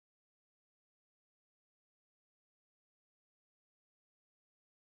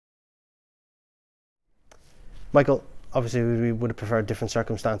Michael, obviously we would have preferred different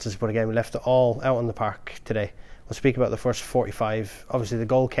circumstances, but again we left it all out on the park today. We'll speak about the first 45. Obviously the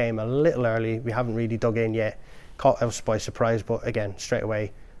goal came a little early, we haven't really dug in yet, caught us by surprise, but again straight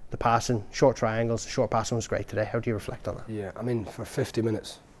away the passing, short triangles, the short passing was great today. How do you reflect on that? Yeah, I mean for 50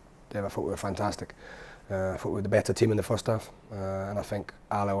 minutes, Dave, I thought we were fantastic. I thought we were the better team in the first half, and I think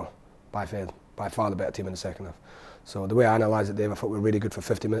Alloa by far the better team in the second half. So the way I analyse it, Dave, I thought we were really good for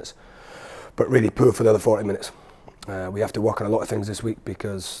 50 minutes, but really poor for the other 40 minutes. We have to work on a lot of things this week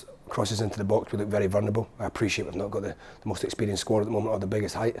because crosses into the box, we look very vulnerable. I appreciate we've not got the most experienced squad at the moment or the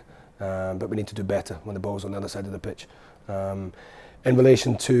biggest height, but we need to do better when the ball's on the other side of the pitch. In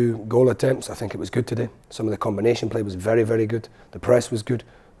relation to goal attempts, I think it was good today. Some of the combination play was very, very good. The press was good,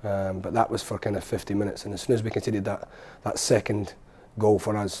 but that was for kind of 50 minutes. And as soon as we conceded that second goal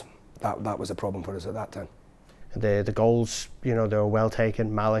for us, that was a problem for us at that time. The goals, you know, they were well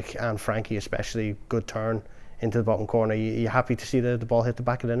taken. Malik and Frankie especially, good turn into the bottom corner. You happy to see the ball hit the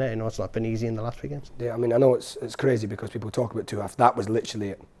back of the net? You know it's not been easy in the last few games. Yeah, I mean I know it's crazy because people talk about two half. That was literally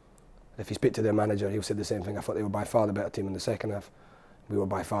it. If you speak to their manager, he'll say the same thing. I thought they were by far the better team in the second half. We were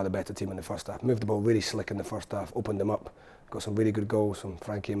by far the better team in the first half. Moved the ball really slick in the first half, opened them up, got some really good goals from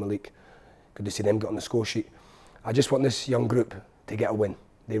Frankie and Malik. Good to see them get on the score sheet. I just want this young group to get a win.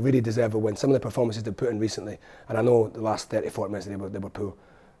 They really deserve a win. Some of the performances they've put in recently, and I know the last 30, 40 minutes they were poor,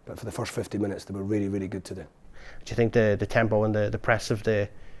 but for the first 50 minutes they were really, really good today. Do you think the tempo and the press of the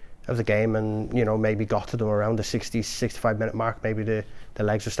game, and you know maybe got to them around the 60, 65 minute mark? Maybe the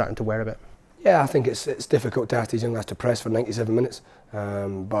legs are starting to wear a bit. Yeah, I think it's difficult to ask these young lads to press for 97 minutes,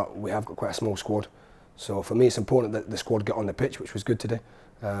 but we have got quite a small squad. So for me, it's important that the squad get on the pitch, which was good today.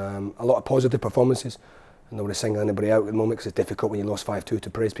 A lot of positive performances. I don't want to single anybody out at the moment because it's difficult when you lost 5-2 to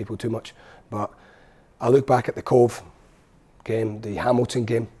praise people too much. But I look back at the Cove game, the Hamilton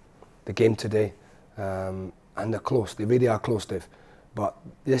game, the game today, and they're close. They really are close, Dave. But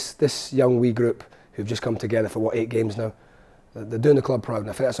this young wee group who've just come together for what, 8 games now, they're doing the club proud, and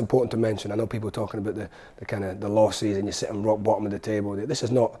I think that's important to mention. I know people are talking about the kind of the losses and you're sitting rock bottom of the table. This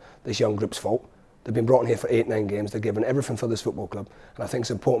is not this young group's fault. They've been brought in here for 8, 9 games. They're given everything for this football club, and I think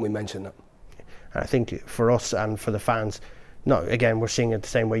it's important we mention that. And I think for us and for the fans, again, we're seeing it the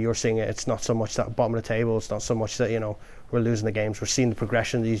same way you're seeing it. It's not so much that bottom of the table. It's not so much that, you know, we're losing the games. We're seeing the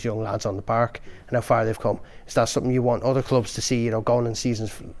progression of these young lads on the park and how far they've come. Is that something you want other clubs to see, you know, going in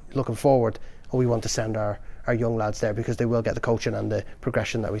seasons looking forward? Or we want to send our young lads there because they will get the coaching and the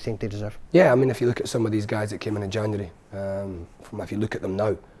progression that we think they deserve? Yeah, I mean, if you look at some of these guys that came in January, if you look at them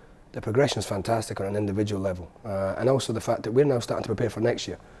now, the progression is fantastic on an individual level. And also the fact that we're now starting to prepare for next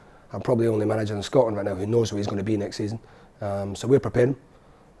year. I'm probably the only manager in Scotland right now who knows where he's going to be next season. So we're preparing,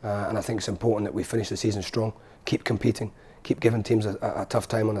 and I think it's important that we finish the season strong, keep competing, keep giving teams a tough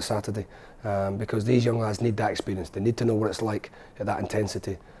time on a Saturday, because these young lads need that experience. They need to know what it's like at that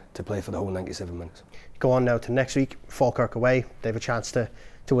intensity to play for the whole 97 minutes. Go on now to next week, Falkirk away. They have a chance to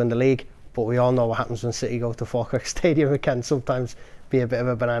win the league, but we all know what happens when City go to Falkirk Stadium. It can sometimes be a bit of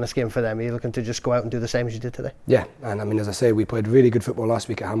a banana skin for them. Are you looking to just go out and do the same as you did today? Yeah, and I mean, as I say, we played really good football last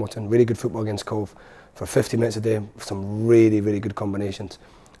week at Hamilton, really good football against Cove for 50 minutes a day, some really, really good combinations.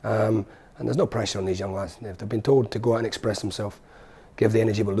 And there's no pressure on these young lads. They've been told to go out and express themselves, give the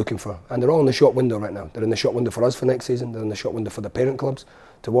energy we're looking for. And they're all in the shop window right now. They're in the shop window for us for next season. They're in the shop window for the parent clubs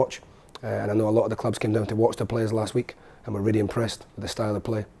to watch. And I know a lot of the clubs came down to watch the players last week and were really impressed with the style of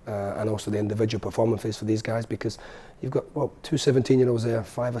play and also the individual performances for these guys, because you've got, well, 2 17-year-olds there,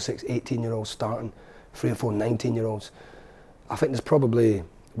 5 or 6 18-year-olds starting, 3 or 4 19-year-olds. I think there's probably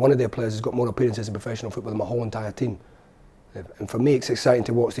one of their players has got more appearances in professional football than my whole entire team. And for me, it's exciting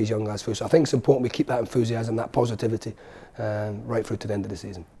to watch these young guys through. So I think it's important we keep that enthusiasm, that positivity right through to the end of the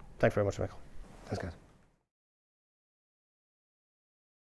season. Thanks very much, Michael. Thanks, guys.